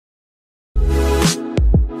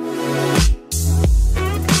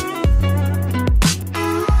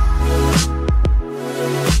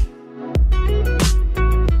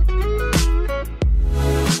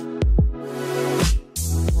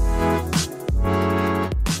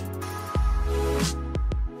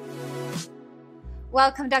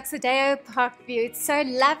Welcome Doxa Deo Parkview. It's so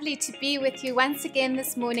lovely to be with you once again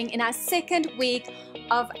this morning in our second week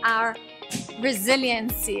of our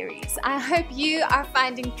Resilience series. I hope you are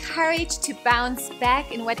finding courage to bounce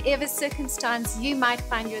back in whatever circumstance you might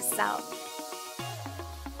find yourself.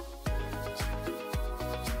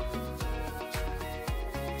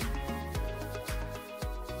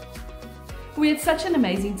 We had such an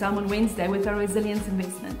amazing time on Wednesday with our resilience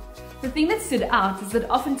investment. The thing that stood out is that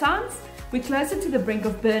oftentimes we're closer to the brink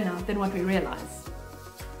of burnout than what we realize.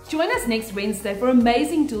 Join us next Wednesday for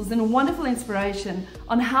amazing tools and wonderful inspiration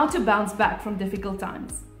on how to bounce back from difficult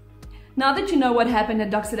times. Now that you know what happened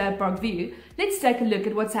at Doxa Deo Parkview, let's take a look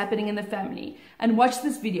at what's happening in the family and watch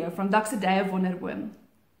this video from Doxa Deo Parkview.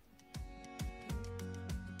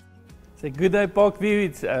 So good day Parkview,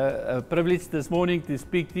 it's a privilege this morning to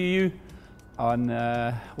speak to you on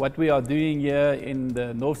what we are doing here in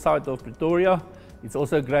the north side of Pretoria. It's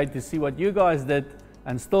also great to see what you guys did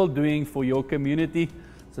and still doing for your community.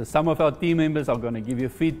 So some of our team members are going to give you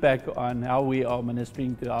feedback on how we are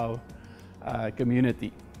ministering to our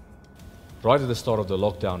community. Right at the start of the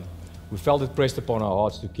lockdown, we felt it pressed upon our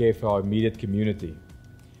hearts to care for our immediate community.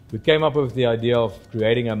 We came up with the idea of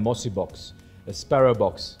creating a mossy box, a sparrow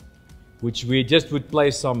box, which we just would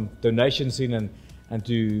place some donations in and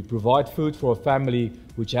to provide food for a family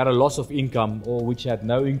which had a loss of income or which had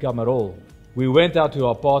no income at all. We went out to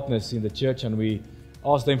our partners in the church and we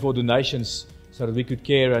asked them for donations so that we could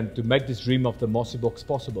care and to make this dream of the mossy box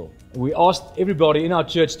possible. We asked everybody in our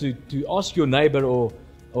church to ask your neighbor or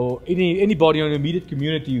anybody in the immediate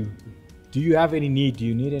community, do you have any need? Do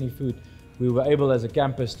you need any food? We were able as a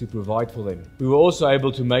campus to provide for them. We were also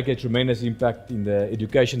able to make a tremendous impact in the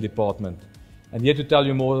education department. And here to tell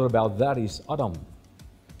you more about that is Adam.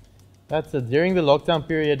 That's it. During the lockdown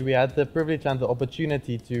period, we had the privilege and the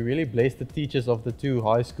opportunity to really bless the teachers of the two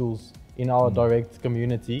high schools in our direct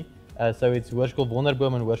community. So it's Hoërskool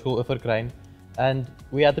Wonderboom and Hoërskool Uverkruin. And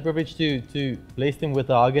we had the privilege to bless them with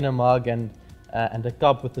a hug and a mug and a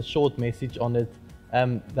cup with a short message on it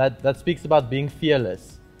that speaks about being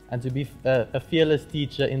fearless and to be a fearless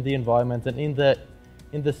teacher in the environment and in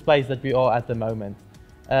the space that we are at the moment.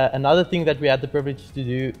 Another thing that we had the privilege to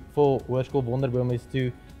do for Hoërskool Wonderboom is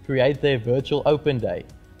to create their virtual open day.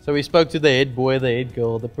 So we spoke to the head boy, the head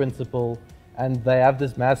girl, the principal, and they have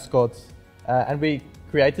this mascots. And we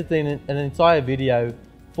created an entire video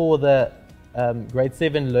for the grade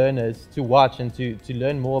 7 learners to watch and to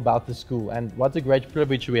learn more about the school. And what a great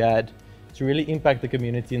privilege we had to really impact the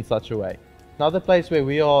community in such a way. Another place where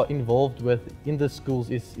we are involved with in the schools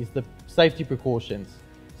is the safety precautions.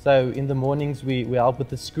 So in the mornings we help with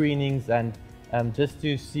the screenings and just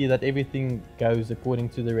to see that everything goes according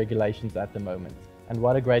to the regulations at the moment. And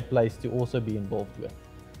what a great place to also be involved with.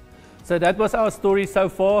 So that was our story so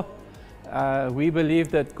far. We believe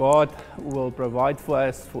that God will provide for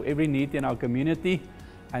us for every need in our community,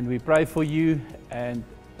 and we pray for you and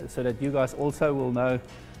so that you guys also will know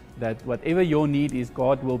that whatever your need is,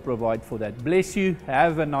 God will provide for that. Bless you,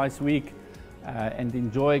 have a nice week, and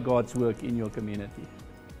enjoy God's work in your community.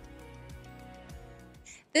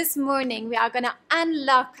 This morning we are going to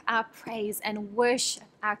unlock our praise and worship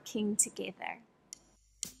our King together.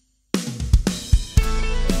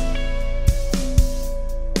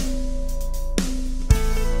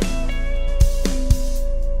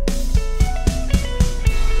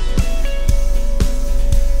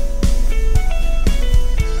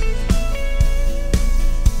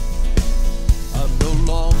 I'm no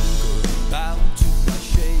longer bound to my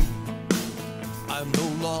shame. I'm no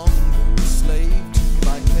longer a slave to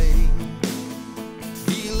my pain.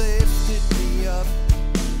 He lifted me up.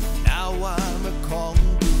 Now I'm a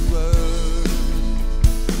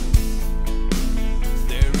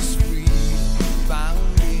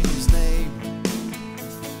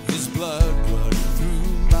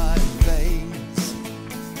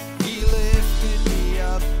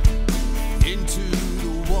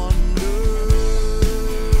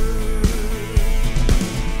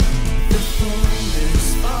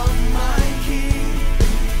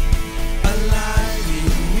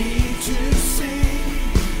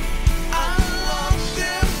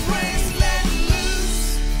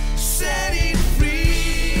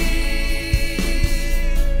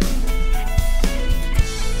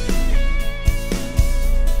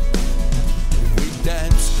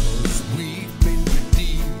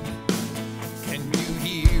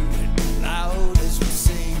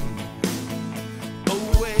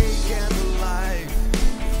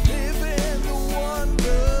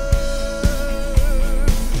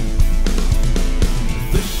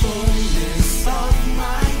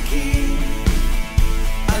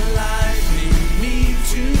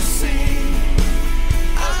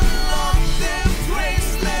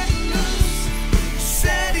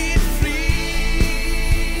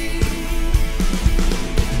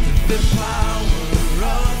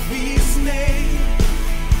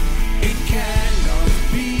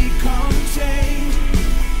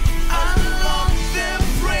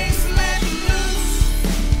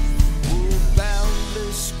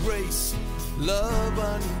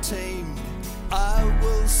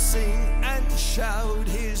and shout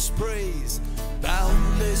his praise.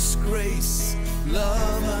 Boundless grace,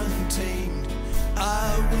 love untamed,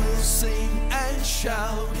 I will sing and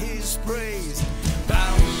shout his praise.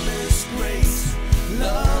 Boundless grace,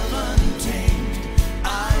 love untamed,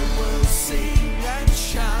 I will sing and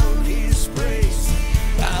shout his praise.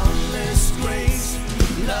 Boundless grace,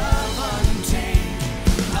 love untamed,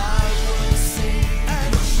 I will sing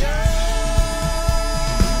and shout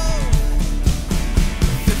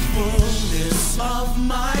the fullness of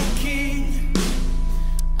my King,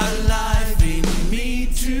 alive in me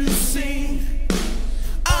to sing.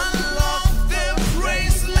 Unlock their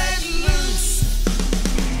praise, let loose.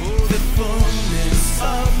 Oh, the fullness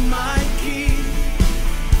of my King,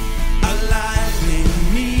 alive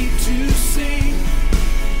in me to sing.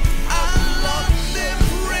 Unlock their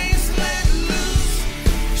praise, let loose.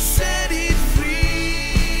 Set it free.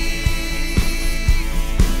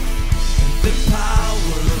 The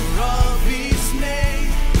power of his name,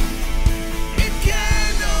 it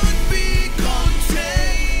cannot be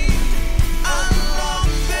contained. Unlock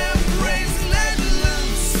their praise, let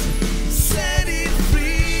loose. Set it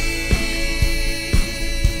free.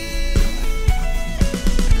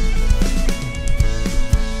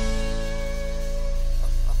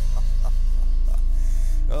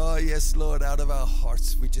 Oh, yes, Lord, out of our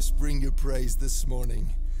hearts, we just bring you praise this morning.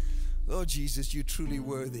 Lord Jesus, you're truly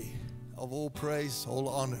worthy of all praise, all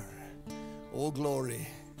honor, all glory.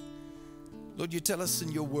 Lord, you tell us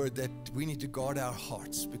in your word that we need to guard our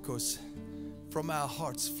hearts because from our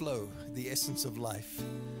hearts flow the essence of life.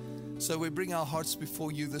 So we bring our hearts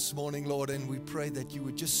before you this morning, Lord, and we pray that you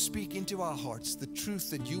would just speak into our hearts the truth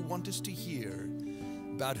that you want us to hear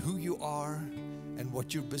about who you are and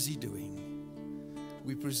what you're busy doing.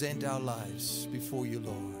 We present our lives before you,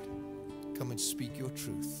 Lord. Come and speak your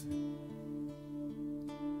truth.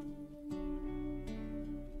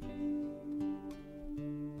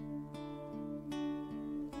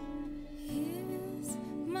 Here's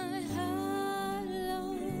my heart,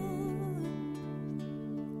 Lord.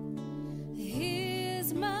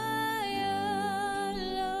 Here's my heart,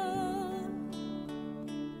 Lord.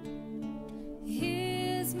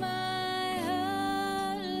 Here's my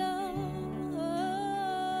heart, Lord.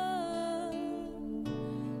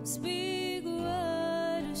 Speak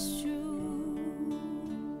what is true.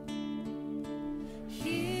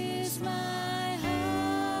 Here's my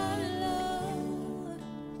heart, Lord.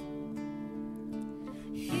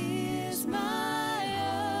 Here's my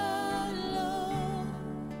heart, Lord.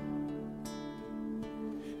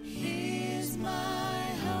 Here's my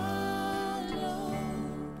heart, Lord.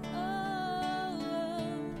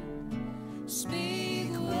 Speak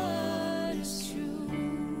what is true.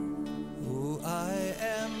 Oh, I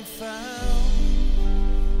am found,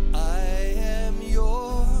 I am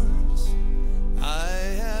yours, I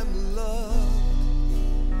am loved,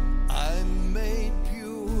 I'm made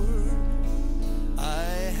pure, I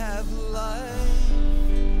have life,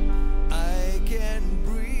 I can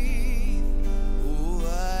breathe. Oh,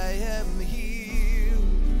 I am healed,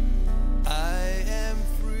 I am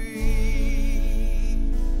free.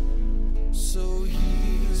 So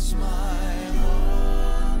here's my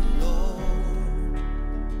heart, Lord.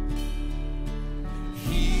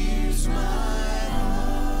 Here's my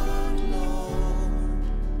heart, Lord.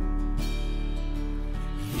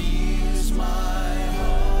 Here's my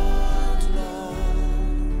heart, Lord.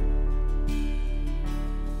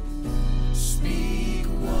 Speak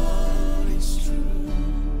what is true.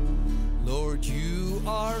 Lord, you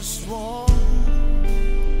are strong.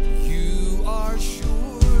 You are sure.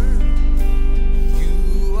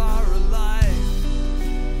 You are alive.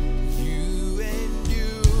 You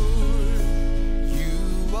endure. You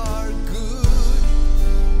are good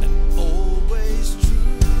and always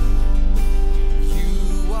true.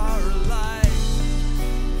 You are light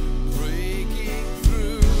breaking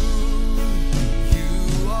through. You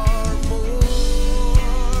are more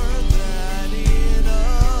than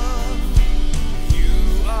enough. You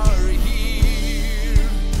are here.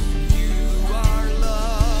 You are love.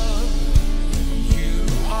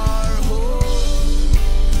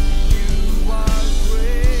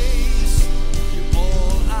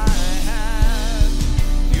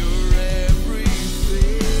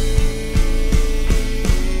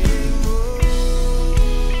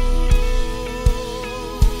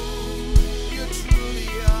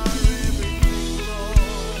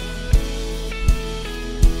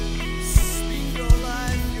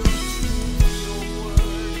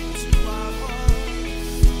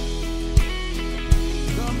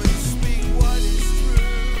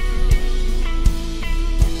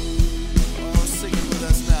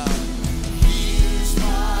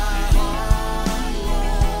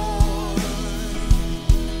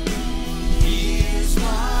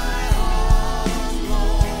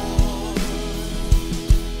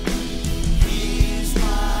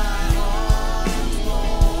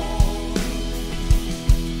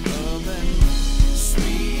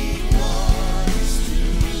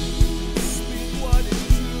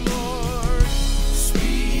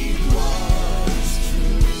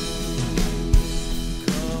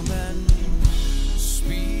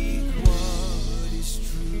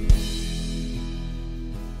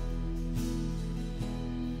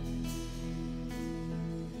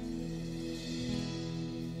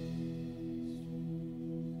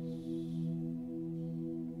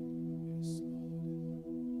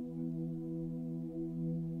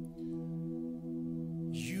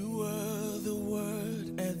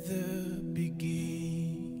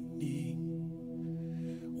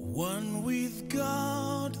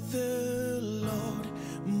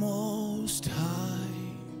 Most High.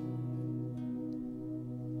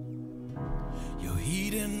 Your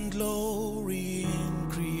hidden glory in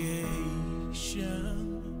creation,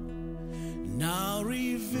 now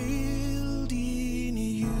revealed in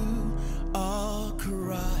you are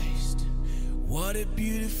Christ. What a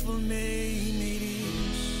beautiful name it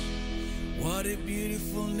is. What a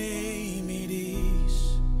beautiful name it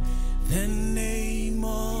is. The name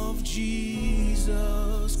of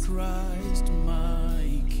Jesus Christ,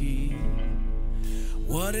 my King.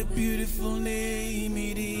 What a beautiful name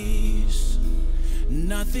it is.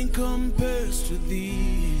 Nothing compares to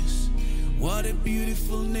this. What a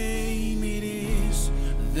beautiful name it is.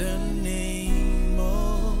 The name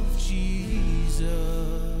of Jesus.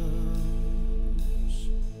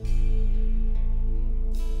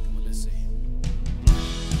 Come on, let's sing.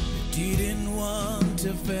 You didn't want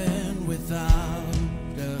heaven without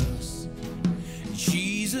us.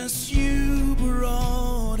 Jesus, you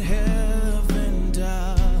brought heaven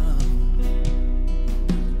down.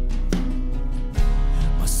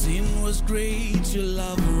 My sin was great, your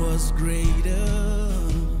love was greater.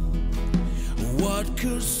 What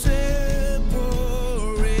could separate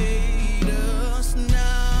us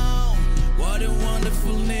now? What a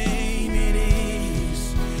wonderful name it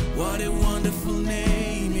is. What a wonderful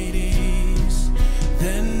name it is.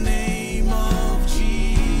 The name of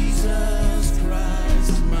Jesus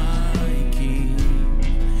Christ, my King.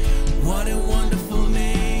 What a wonderful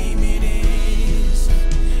name it is.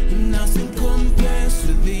 Nothing compares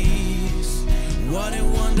to this. What a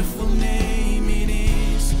wonderful name it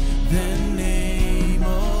is. The name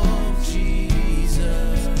of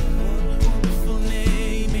Jesus. What a wonderful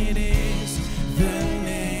name it is. The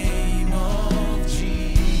name of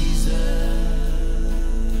Jesus.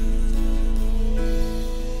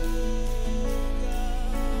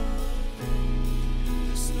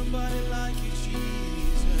 There's nobody like you, Jesus.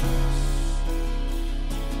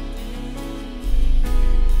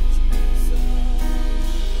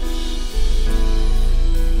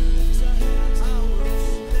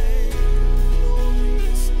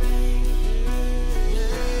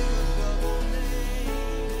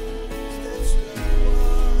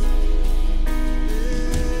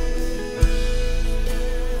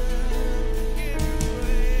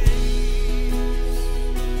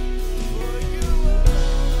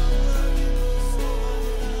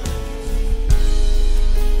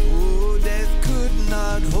 Oh, death could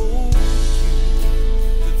not hold you.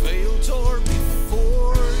 The veil tore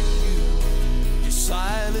before you. You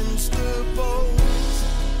silenced the bones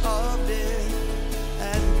of death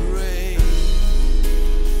and grave.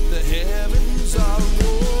 The heavens are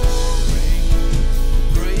roaring,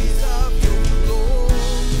 praise of your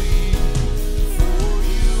glory. For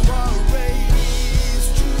you are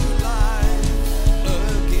raised to life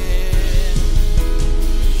again.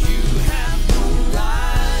 You have no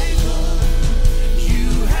rival, you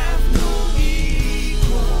have no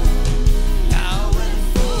equal. Now and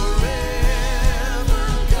forever,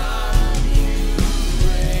 God, you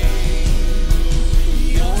reign.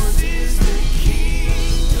 Yours is the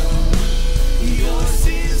kingdom, yours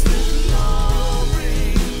is the glory,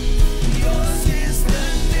 yours is the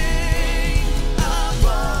name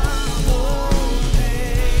above all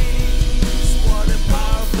names. What a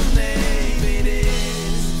powerful name it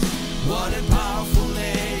is. What a powerful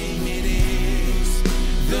name it is.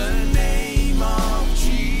 The name of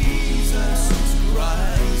Jesus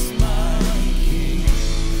Christ, my King.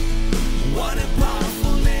 What a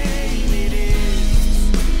powerful name it is.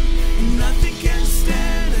 Nothing can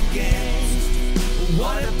stand against.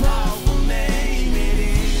 What a powerful name it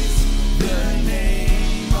is. The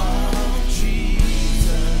name of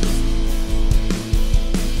Jesus.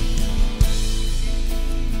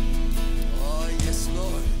 Oh, yes,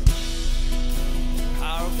 Lord.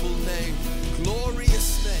 Powerful name, glorious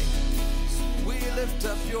name. We lift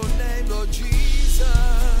up your name, Lord Jesus.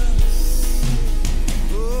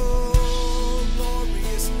 Oh,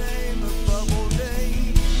 glorious name above all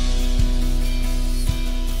names.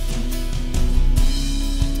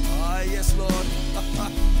 Ah, yes, Lord.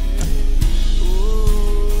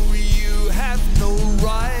 Oh, you have no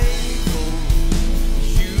rival.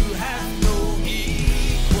 You have no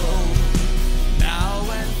equal. Now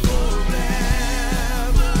and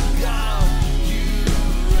forever, God, you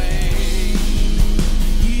reign.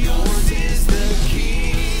 Yours is the kingdom.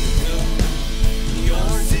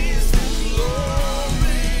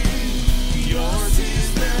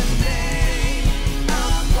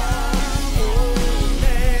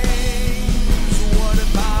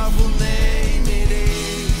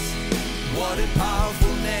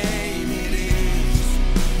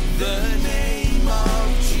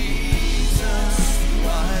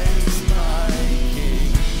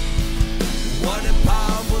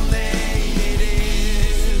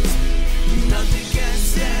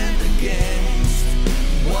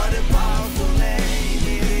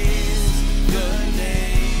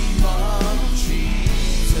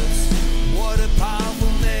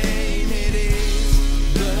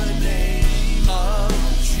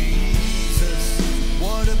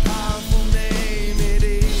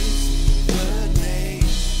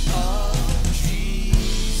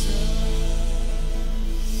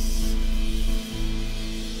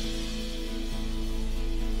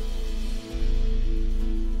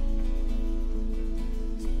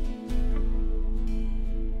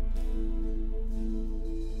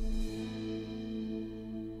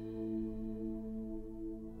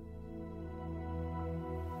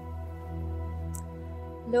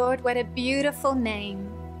 Lord, what a beautiful name.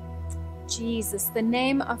 Jesus, the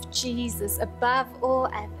name of Jesus above all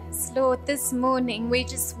others. Lord, this morning we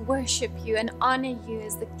just worship you and honor you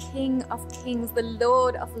as the King of Kings, the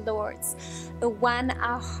Lord of Lords, the one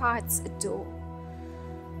our hearts adore.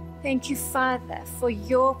 Thank you, Father, for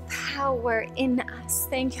your power in us.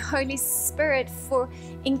 Thank you, Holy Spirit, for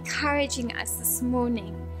encouraging us this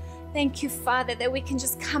morning. Thank you, Father, that we can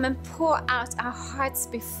just come and pour out our hearts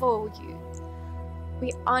before you.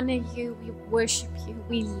 We honor you, we worship you,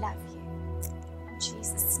 we love you. In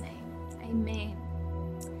Jesus' name, amen.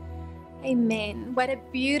 Amen. What a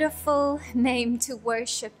beautiful name to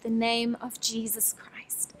worship, the name of Jesus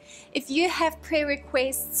Christ. If you have prayer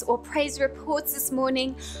requests or praise reports this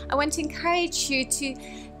morning, I want to encourage you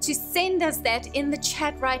to send us that in the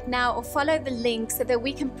chat right now or follow the link so that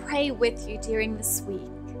we can pray with you during this week.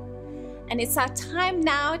 And it's our time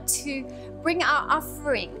now to bring our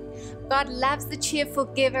offering. God loves the cheerful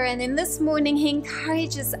giver, and in this morning He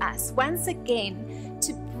encourages us once again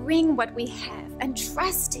to bring what we have and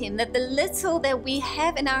trust Him that the little that we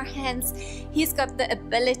have in our hands, He's got the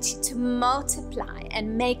ability to multiply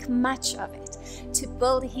and make much of it, to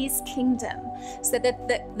build His kingdom so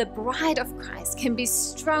that the bride of Christ can be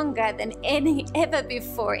stronger than ever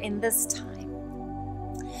before in this time.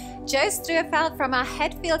 Joe Struerveld from our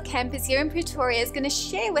Hatfield campus here in Pretoria is going to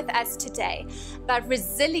share with us today about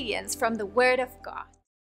resilience from the Word of God.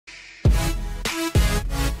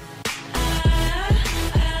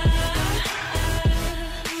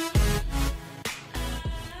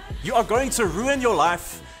 You are going to ruin your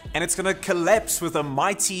life and it's going to collapse with a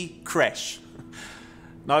mighty crash.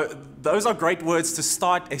 Now, those are great words to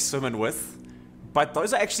start a sermon with, but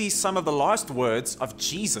those are actually some of the last words of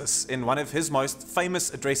Jesus in one of his most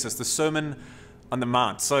famous addresses, the Sermon on the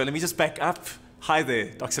Mount. So let me just back up. Hi there,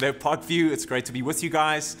 Doxa Deo Parkview. It's great to be with you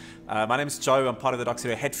guys. My name is Joe. I'm part of the Doxa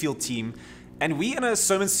Deo Hatfield team. And we're in a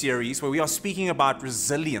sermon series where we are speaking about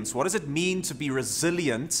resilience. What does it mean to be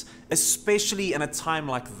resilient, especially in a time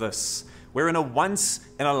like this? We're in a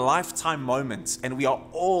once-in-a-lifetime moment, and we are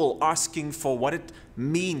all asking for what it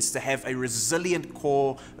means to have a resilient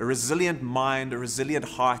core, a resilient mind, a resilient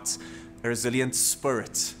heart, a resilient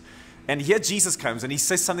spirit. And here Jesus comes, and He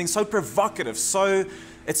says something so provocative,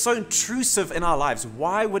 it's so intrusive in our lives.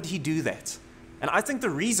 Why would He do that? And I think the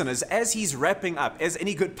reason is, as He's wrapping up, as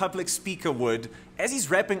any good public speaker would, as He's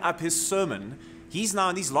wrapping up His sermon, He's now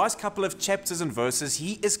in these last couple of chapters and verses,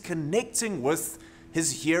 He is connecting with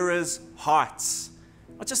His hearers' hearts.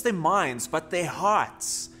 Not just their minds, but their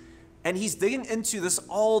hearts. And He's digging into this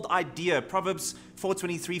old idea. Proverbs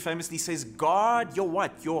 4:23 famously says, guard your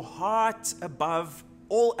what? Your heart above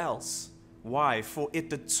all else. Why? For it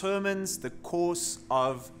determines the course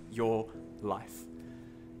of your life.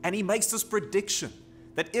 And He makes this prediction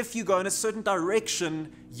that if you go in a certain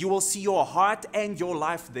direction, you will see your heart and your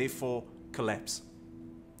life therefore collapse.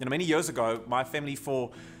 You know, many years ago, my family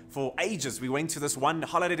for ages, we went to this one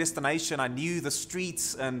holiday destination. I knew the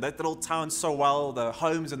streets and that little town so well, the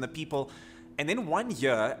homes and the people. And then one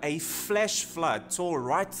year, a flash flood tore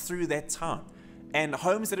right through that town. And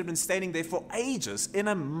homes that had been standing there for ages, in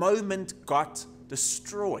a moment, got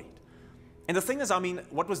destroyed. And the thing is,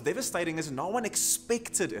 what was devastating is no one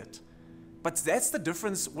expected it. But that's the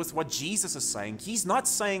difference with what Jesus is saying. He's not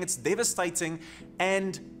saying it's devastating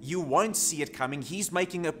and you won't see it coming. He's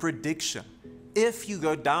making a prediction. If you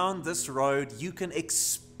go down this road, you can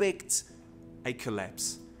expect a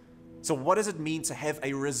collapse. So what does it mean to have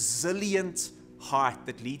a resilient heart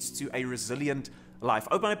that leads to a resilient life?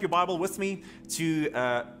 Open up your Bible with me to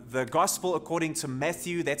the Gospel according to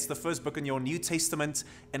Matthew. That's the first book in your New Testament.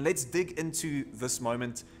 And let's dig into this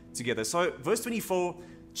moment together. So verse 24,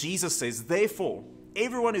 Jesus says, therefore,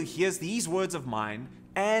 everyone who hears these words of mine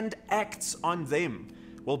and acts on them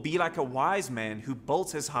will be like a wise man who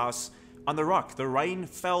built his house on the rock. The rain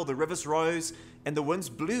fell, the rivers rose, and the winds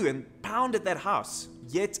blew and pounded that house.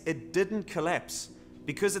 Yet it didn't collapse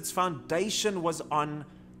because its foundation was on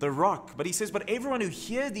the rock. But he says, but everyone who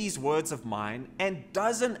hears these words of mine and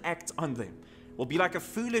doesn't act on them will be like a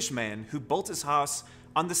foolish man who built his house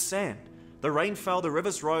on the sand. The rain fell, the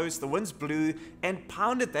rivers rose, the winds blew and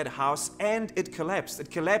pounded that house, and it collapsed. It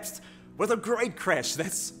collapsed with a great crash.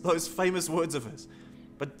 That's those famous words of his.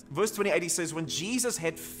 But verse 28, he says, when Jesus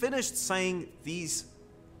had finished saying these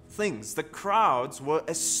things, the crowds were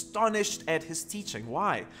astonished at his teaching.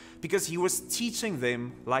 Why? Because he was teaching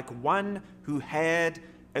them like one who had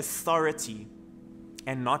authority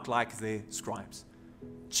and not like their scribes.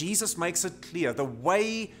 Jesus makes it clear the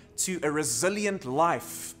way to a resilient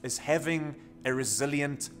life is having a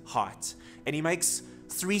resilient heart. And he makes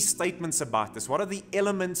three statements about this. What are the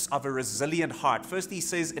elements of a resilient heart? Firstly, he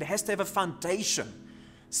says it has to have a foundation.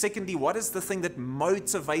 Secondly, what is the thing that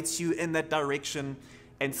motivates you in that direction?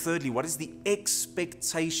 And thirdly, what is the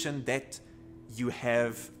expectation that you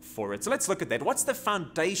have for it? So let's look at that. What's the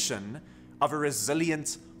foundation of a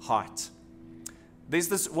resilient heart? There's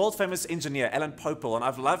this world-famous engineer, Alan Popel, and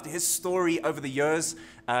I've loved his story over the years.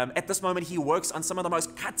 At this moment, he works on some of the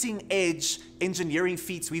most cutting-edge engineering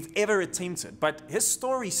feats we've ever attempted. But his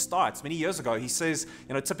story starts many years ago. He says,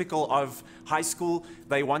 typical of high school,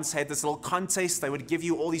 they once had this little contest. They would give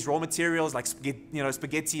you all these raw materials like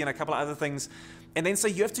spaghetti and a couple of other things. And then say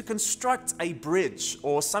you have to construct a bridge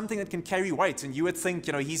or something that can carry weight. And you would think,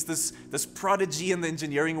 he's this prodigy in the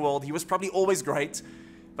engineering world. He was probably always great.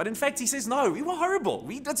 But in fact, he says, no, we were horrible.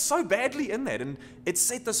 We did so badly in that. And it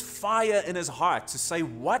set this fire in his heart to say,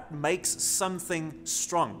 what makes something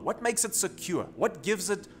strong? What makes it secure? What gives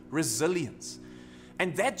it resilience?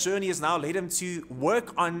 And that journey has now led him to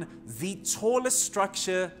work on the tallest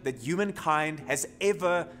structure that humankind has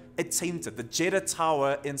ever attempted, the Jeddah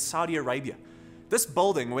Tower in Saudi Arabia. This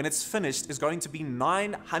building, when it's finished, is going to be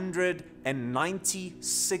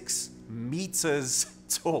 996 meters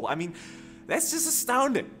tall. I mean, that's just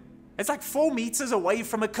astounding. It's like 4 meters away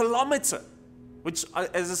from a kilometer, which,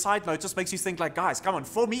 as a side note, just makes you think like, guys, come on,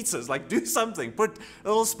 4 meters, like do something. Put a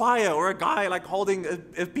little spire or a guy like holding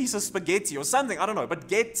a piece of spaghetti or something, I don't know, but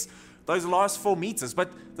get those last 4 meters.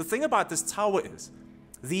 But the thing about this tower is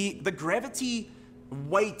the gravity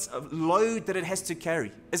weight of load that it has to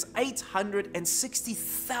carry is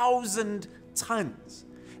 860,000 tons.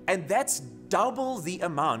 And that's double the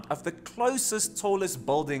amount of the closest, tallest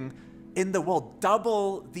building in the world.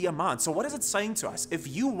 Double the amount. So what is it saying to us? If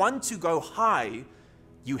you want to go high,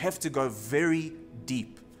 you have to go very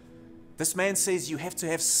deep. This man says you have to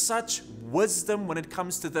have such wisdom when it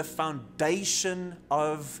comes to the foundation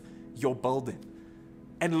of your building.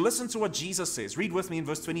 And listen to what Jesus says. Read with me in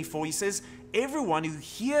verse 24. He says, everyone who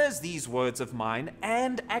hears these words of mine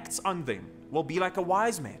and acts on them will be like a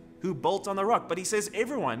wise man who built on the rock. But he says,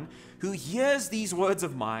 everyone who hears these words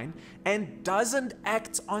of mine and doesn't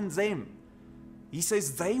act on them, he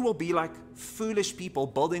says they will be like foolish people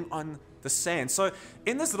building on the sand. So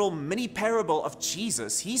in this little mini parable of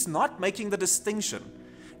Jesus, he's not making the distinction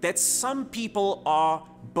that some people are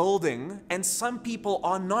building and some people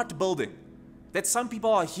are not building. That some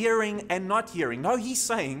people are hearing and not hearing. No, he's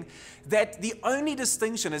saying that the only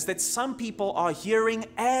distinction is that some people are hearing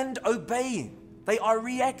and obeying. They are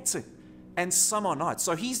reacting, and some are not.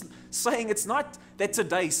 So he's saying it's not that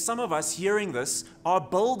today some of us hearing this are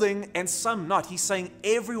building and some not. He's saying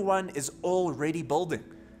everyone is already building.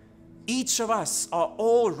 Each of us are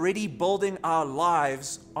already building our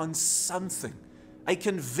lives on something, a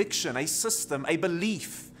conviction, a system, a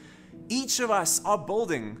belief. Each of us are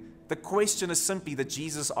building. The question is simply that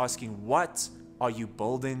Jesus is asking, what are you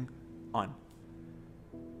building on?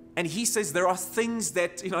 And he says there are things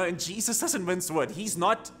that, and Jesus doesn't mince word. He's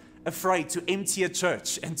not afraid to empty a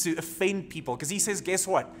church and to offend people, because he says, guess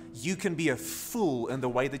what? You can be a fool in the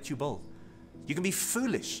way that you build. You can be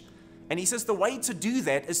foolish. And he says the way to do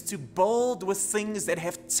that is to build with things that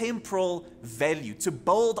have temporal value, to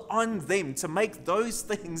build on them, to make those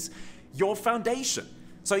things your foundation.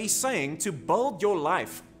 So he's saying to build your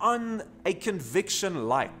life on a conviction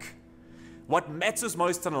like what matters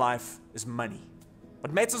most in life is money.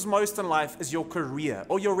 What matters most in life is your career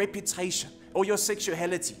or your reputation or your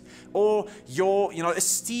sexuality or your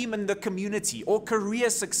esteem in the community or career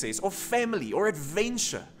success or family or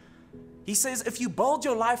adventure. He says if you build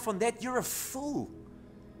your life on that, you're a fool.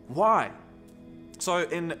 Why? So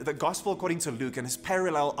in the Gospel according to Luke, and his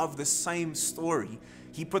parallel of the same story,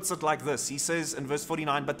 he puts it like this. He says in verse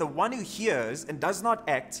 49, but the one who hears and does not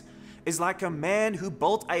act is like a man who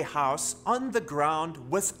built a house on the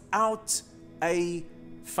ground without a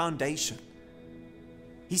foundation.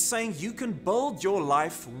 He's saying you can build your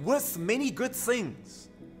life with many good things,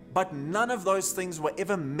 but none of those things were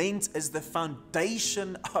ever meant as the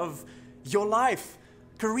foundation of your life.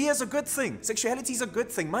 Career is a good thing. Sexuality is a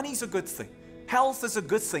good thing. Money is a good thing. Health is a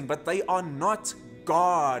good thing, but they are not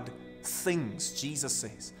God things, Jesus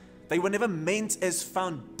says. They were never meant as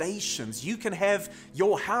foundations. You can have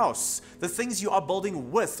your house, the things you are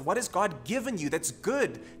building with. What has God given you that's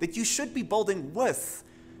good, that you should be building with?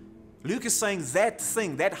 Luke is saying that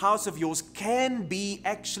thing, that house of yours can be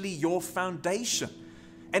actually your foundation.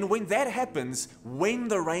 And when that happens, when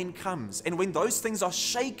the rain comes, and when those things are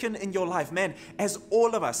shaken in your life, man, as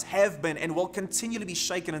all of us have been and will continue to be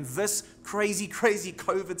shaken in this crazy, crazy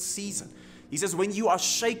COVID season, he says, when you are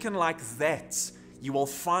shaken like that, you will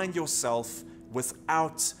find yourself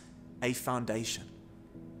without a foundation.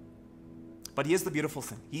 But here's the beautiful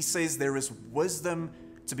thing. He says there is wisdom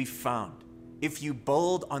to be found if you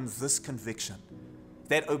build on this conviction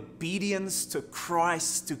that obedience to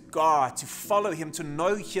Christ, to God, to follow Him, to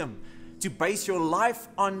know Him, to base your life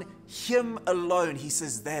on Him alone, He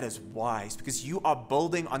says that is wise because you are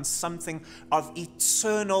building on something of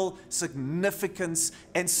eternal significance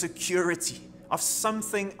and security, of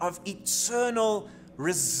something of eternal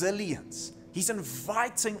resilience. He's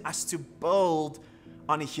inviting us to build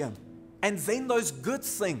on Him. And then those good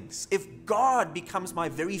things, if God becomes my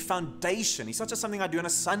very foundation, He's not just something I do on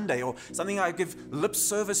a Sunday or something I give lip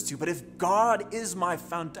service to, but if God is my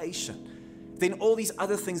foundation, then all these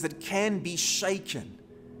other things that can be shaken,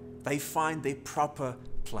 they find their proper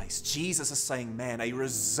place. Jesus is saying, man, a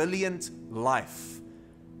resilient life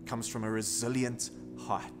comes from a resilient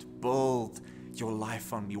heart. Build your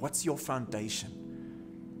life on me. What's your foundation?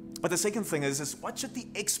 But the second thing is what should the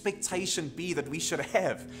expectation be that we should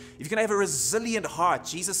have? If you're going to have a resilient heart,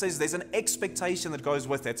 Jesus says there's an expectation that goes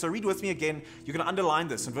with that. So read with me again. You're going to underline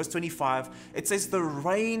this. In verse 25, it says, the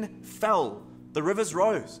rain fell, the rivers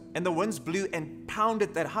rose, and the winds blew and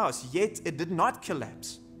pounded that house, yet it did not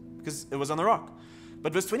collapse because it was on the rock.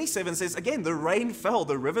 But verse 27 says, again, the rain fell,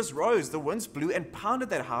 the rivers rose, the winds blew and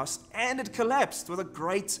pounded that house, and it collapsed with a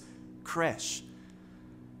great crash.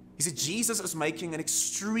 You see, Jesus is making an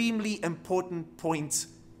extremely important point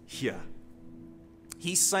here.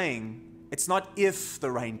 He's saying it's not if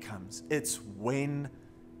the rain comes, it's when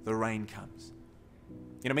the rain comes.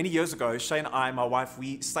 You know, many years ago, Shay and I, my wife,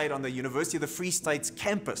 we stayed on the University of the Free State's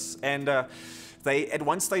campus, and they at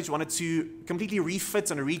one stage wanted to completely refit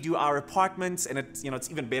and redo our apartment, and it's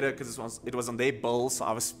even better because it was on their bill, so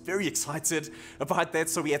I was very excited about that.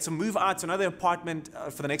 So we had to move out to another apartment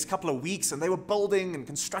for the next couple of weeks, and they were building and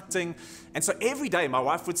constructing, and so every day my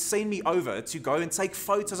wife would send me over to go and take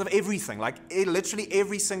photos of everything, like literally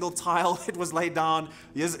every single tile that was laid down.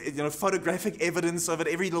 Here's photographic evidence of it,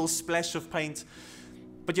 every little splash of paint.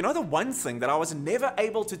 But you know the one thing that I was never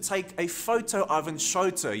able to take a photo of and show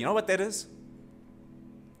to her, you know what that is?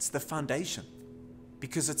 It's the foundation,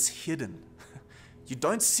 because it's hidden. You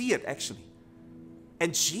don't see it actually.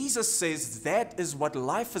 And Jesus says that is what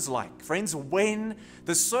life is like. Friends, when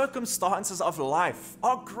the circumstances of life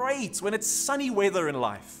are great, when it's sunny weather in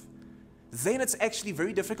life, then it's actually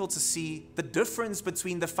very difficult to see the difference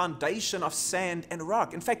between the foundation of sand and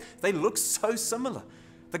rock. In fact, they look so similar.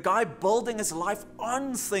 The guy building his life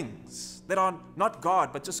on things that are not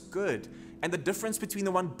God, but just good. And the difference between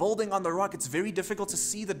the one building on the rock, it's very difficult to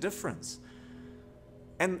see the difference.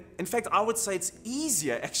 And in fact, I would say it's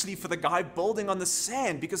easier actually for the guy building on the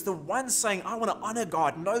sand, because the one saying, I want to honor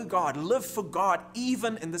God, know God, live for God,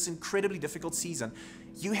 even in this incredibly difficult season,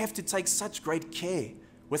 you have to take such great care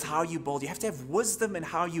with how you build. You have to have wisdom in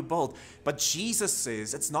how you build. But Jesus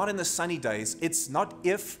says it's not in the sunny days. It's not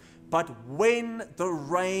if, but when the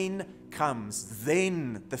rain comes,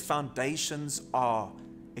 then the foundations are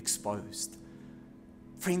exposed.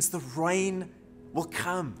 Friends, the rain will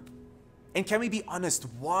come. And can we be honest,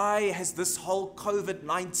 why has this whole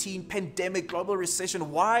COVID-19 pandemic, global recession,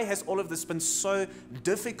 why has all of this been so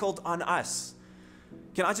difficult on us?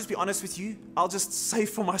 Can I just be honest with you? I'll just say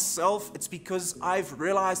for myself, it's because I've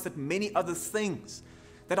realized that many other things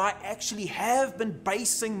that I actually have been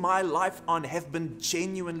basing my life on have been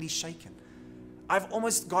genuinely shaken. I've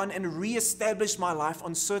almost gone and re-established my life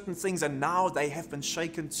on certain things, and now they have been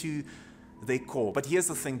shaken to their core. But here's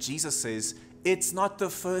the thing, Jesus says, it's not the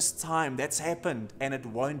first time that's happened, and it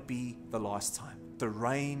won't be the last time. The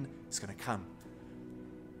rain is going to come.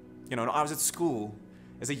 You know, when I was at school,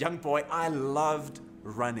 as a young boy, I loved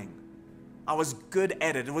running. I was good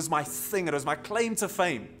at it. It was my thing. It was my claim to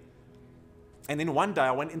fame. And then one day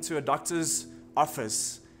I went into a doctor's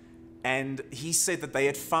office, and he said that they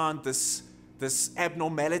had found this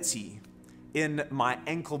abnormality in my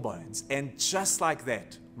ankle bones. And just like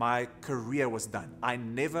that, my career was done. I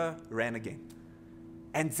never ran again.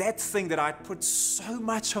 And that thing that I put so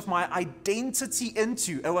much of my identity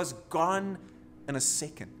into, it was gone in a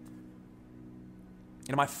second.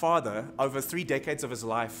 You know, my father, over 3 decades of his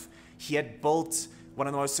life, he had built one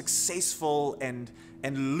of the most successful and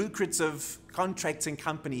lucrative contracting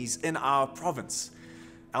companies in our province.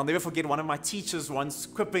 I'll never forget one of my teachers once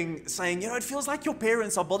quipping, saying, you know, it feels like your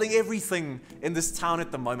parents are building everything in this town at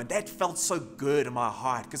the moment. That felt so good in my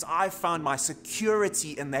heart because I found my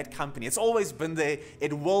security in that company. It's always been there.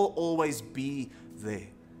 It will always be there.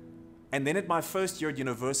 And then at my first year at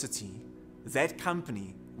university, that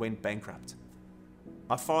company went bankrupt.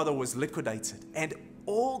 My father was liquidated. And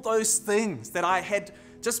all those things that I had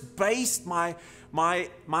just based my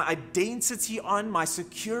identity on, my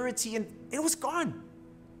security, and it was gone.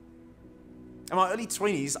 In my early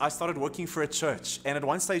 20s, I started working for a church, and at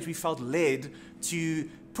one stage we felt led to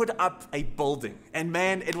put up a building. And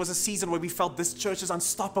man, it was a season where we felt this church is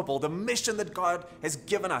unstoppable. The mission that God has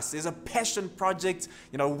given us is a passion project.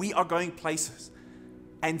 We are going places.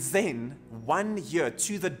 And then, 1 year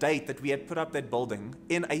to the date that we had put up that building,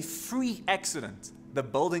 in a free accident, the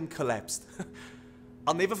building collapsed.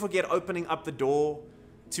 I'll never forget opening up the door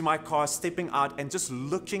to my car, stepping out and just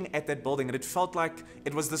looking at that building. And it felt like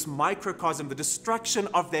it was this microcosm. The destruction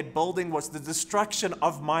of that building was the destruction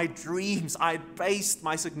of my dreams. I had based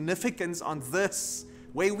my significance on this.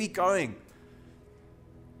 Where are we going?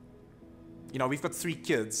 We've got 3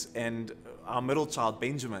 kids, and our middle child,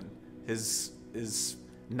 Benjamin, his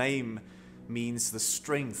name means the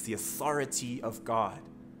strength, the authority of God.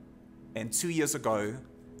 And 2 years ago,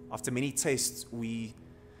 after many tests, we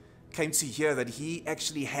came to hear that he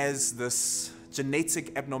actually has this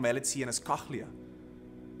genetic abnormality in his cochlea.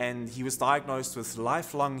 And he was diagnosed with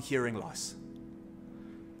lifelong hearing loss.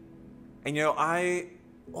 And I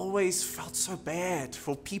always felt so bad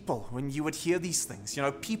for people when you would hear these things.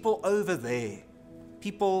 People over there,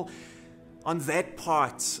 people on that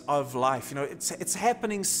part of life, it's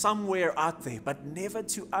happening somewhere out there, but never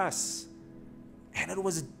to us. And it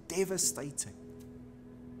was devastating.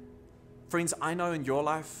 Friends, I know in your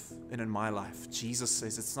life and in my life, Jesus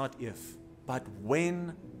says it's not if, but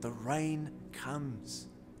when the rain comes,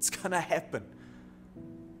 it's going to happen.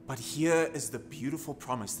 But here is the beautiful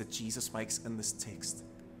promise that Jesus makes in this text.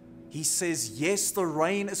 He says, yes, the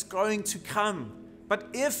rain is going to come, but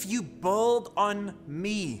if you build on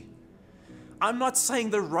me, I'm not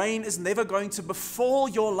saying the rain is never going to befall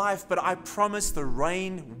your life, but I promise the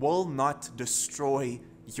rain will not destroy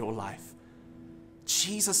your life.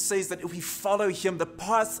 Jesus says that if we follow him, the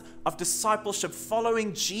path of discipleship,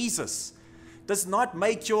 following Jesus, does not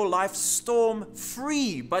make your life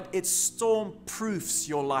storm-free, but it storm-proofs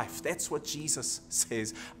your life. That's what Jesus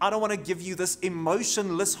says. I don't want to give you this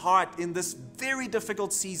emotionless heart in this very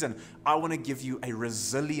difficult season. I want to give you a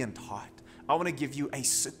resilient heart. I want to give you a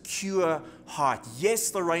secure heart.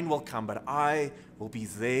 Yes, the rain will come, but I will be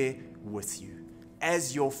there with you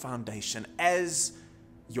as your foundation, as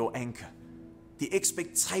your anchor. The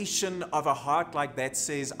expectation of a heart like that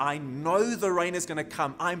says, I know the rain is going to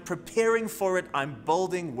come. I'm preparing for it. I'm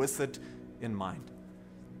building with it in mind.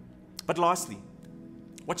 But lastly,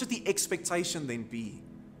 what should the expectation then be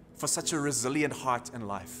for such a resilient heart in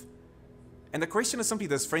life? And the question is simply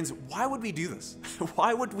this, friends, why would we do this?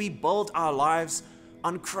 Why would we build our lives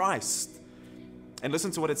on Christ? And listen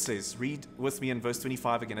to what it says. Read with me in verse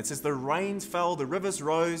 25 again. It says, the rain fell, the rivers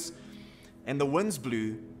rose, and the winds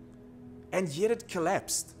blew, and yet it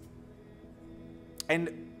collapsed.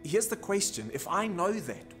 And here's the question. If I know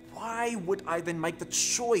that, why would I then make the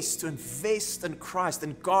choice to invest in Christ,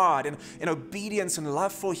 in God, in obedience and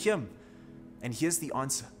love for him? And here's the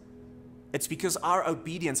answer. It's because our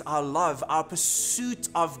obedience, our love, our pursuit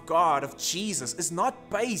of God, of Jesus, is not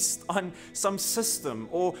based on some system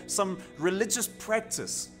or some religious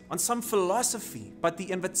practice, on some philosophy, but the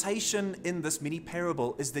invitation in this mini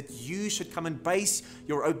parable is that you should come and base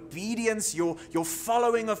your obedience, your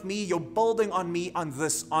following of me, your building on me, on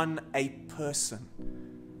this, on a person.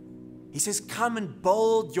 He says, come and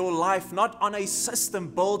build your life, not on a system,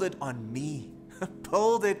 build it on me.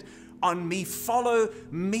 Build it on me, follow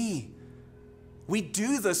me. We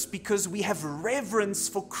do this because we have reverence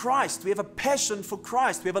for Christ. We have a passion for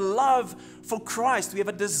Christ. We have a love for Christ. We have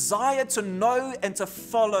a desire to know and to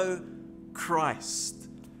follow Christ.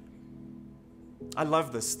 I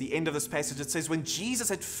love this, the end of this passage. It says, when Jesus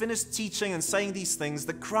had finished teaching and saying these things,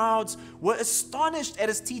 the crowds were astonished at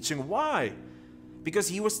his teaching. Why? Because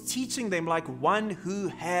he was teaching them like one who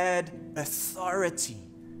had authority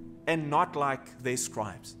and not like their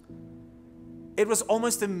scribes. It was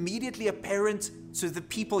almost immediately apparent to the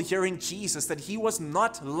people hearing Jesus that he was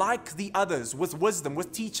not like the others with wisdom,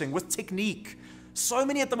 with teaching, with technique. So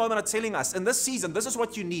many at the moment are telling us, in this season, this is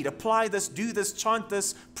what you need. Apply this, do this, chant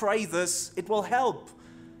this, pray this. It will help.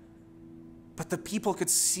 But the people could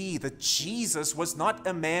see that Jesus was not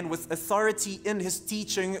a man with authority in his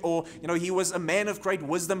teaching, or, he was a man of great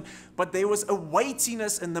wisdom, but there was a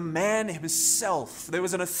weightiness in the man himself. There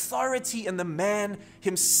was an authority in the man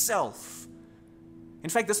himself. In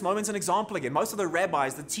fact, this moment's an example again. Most of the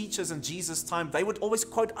rabbis, the teachers in Jesus' time, they would always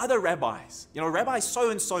quote other rabbis. Rabbi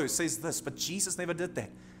so-and-so says this, but Jesus never did that.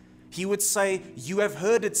 He would say, you have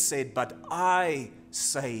heard it said, but I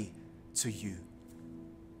say to you.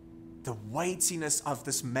 The weightiness of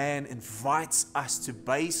this man invites us to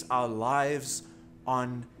base our lives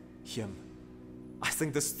on him. I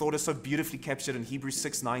think this thought is so beautifully captured in Hebrews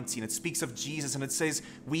 6:19. It speaks of Jesus and it says,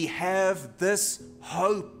 we have this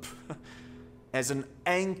hope as an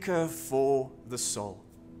anchor for the soul,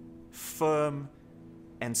 firm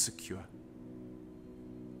and secure.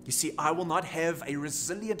 You see, I will not have a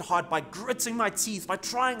resilient heart by gritting my teeth, by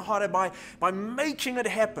trying harder, by making it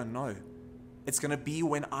happen. No, it's going to be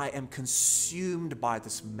when I am consumed by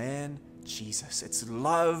this man, Jesus. It's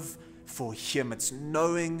love for him. It's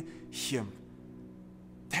knowing him.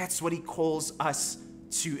 That's what he calls us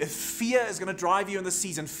to. If fear is going to drive you in the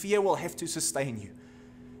season, fear will have to sustain you.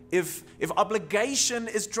 If obligation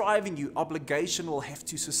is driving you, obligation will have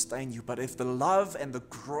to sustain you. But if the love and the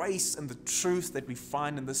grace and the truth that we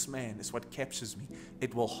find in this man is what captures me,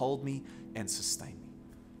 it will hold me and sustain me.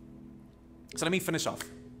 So let me finish off.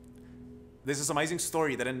 There's this amazing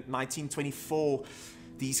story that in 1924,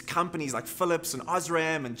 these companies like Philips and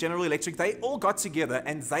Osram and General Electric, they all got together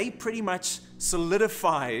and they pretty much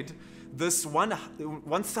solidified this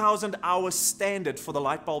 1,000-hour standard for the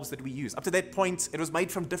light bulbs that we use. Up to that point, it was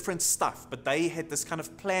made from different stuff, but they had this kind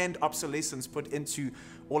of planned obsolescence put into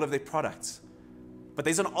all of their products. But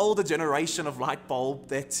there's an older generation of light bulb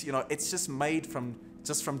that, it's just made from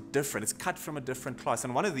different. It's cut from a different class.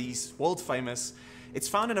 And one of these, world famous, it's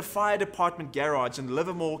found in a fire department garage in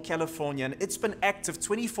Livermore, California, and it's been active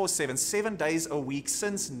 24/7, 7 days a week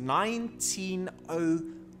since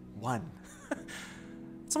 1901.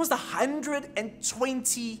 It's almost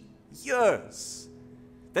 120 years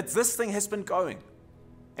that this thing has been going.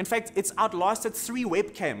 In fact, it's outlasted 3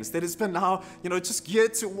 webcams that has been now, just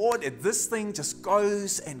geared toward it. This thing just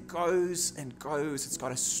goes and goes and goes. It's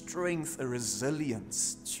got a strength, a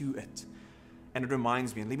resilience to it. And it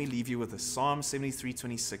reminds me, and let me leave you with this. Psalm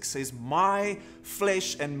 73:26 says, my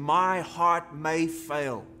flesh and my heart may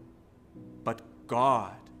fail, but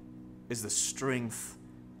God is the strength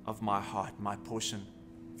of my heart, my portion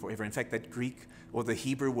forever. In fact, that Greek or the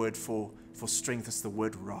Hebrew word for strength is the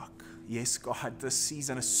word rock. Yes, God, this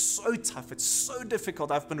season is so tough. It's so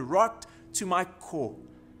difficult. I've been rocked to my core.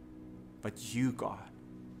 But you, God,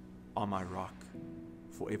 are my rock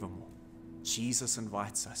forevermore. Jesus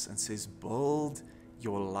invites us and says, build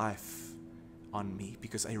your life on me,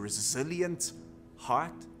 because a resilient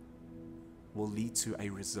heart will lead to a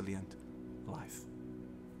resilient life.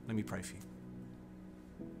 Let me pray for you.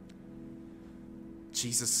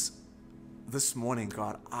 Jesus, this morning,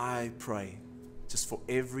 God, I pray just for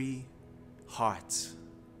every heart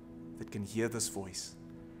that can hear this voice,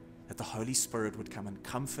 that the Holy Spirit would come and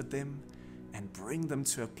comfort them and bring them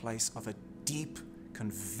to a place of a deep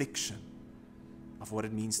conviction of what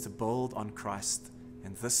it means to build on Christ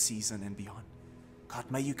in this season and beyond. God,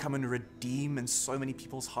 may you come and redeem in so many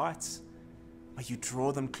people's hearts. May you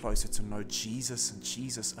draw them closer to know Jesus and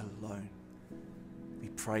Jesus alone. We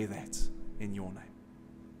pray that in your name.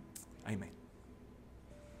 Amen.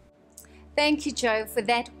 Thank you, Joe, for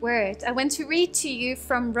that word. I want to read to you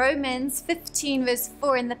from Romans 15, verse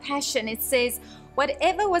 4 in the Passion. It says,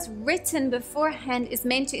 whatever was written beforehand is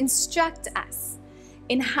meant to instruct us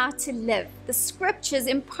in how to live. The scriptures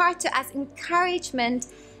impart to us encouragement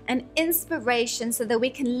and inspiration so that we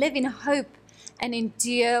can live in hope and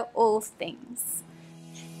endure all things.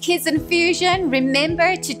 Kids in Fusion,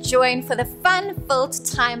 remember to join for the fun-filled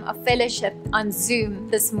time of fellowship on Zoom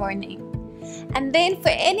this morning. And then for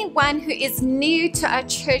anyone who is new to our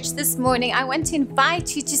church this morning, I want to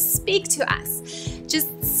invite you to speak to us. Just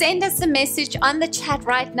send us a message on the chat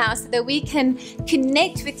right now so that we can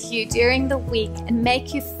connect with you during the week and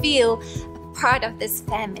make you feel a part of this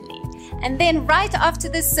family. And then right after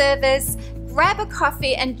the service, grab a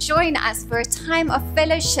coffee and join us for a time of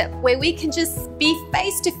fellowship where we can just be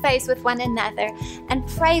face to face with one another and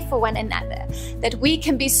pray for one another, that we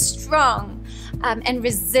can be strong and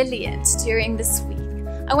resilient during this week.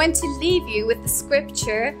 I want to leave you with the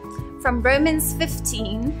scripture from Romans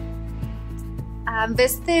 15,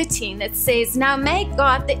 verse 13 that says, now may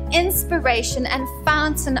God, the inspiration and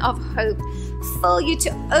fountain of hope, fill you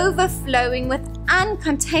to overflowing with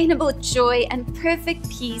uncontainable joy and perfect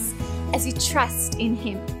peace as you trust in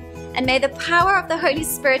Him. And may the power of the Holy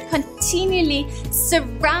Spirit continually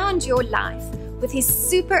surround your life with His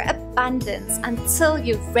superabundance until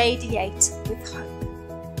you radiate with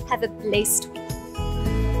hope. Have a blessed week.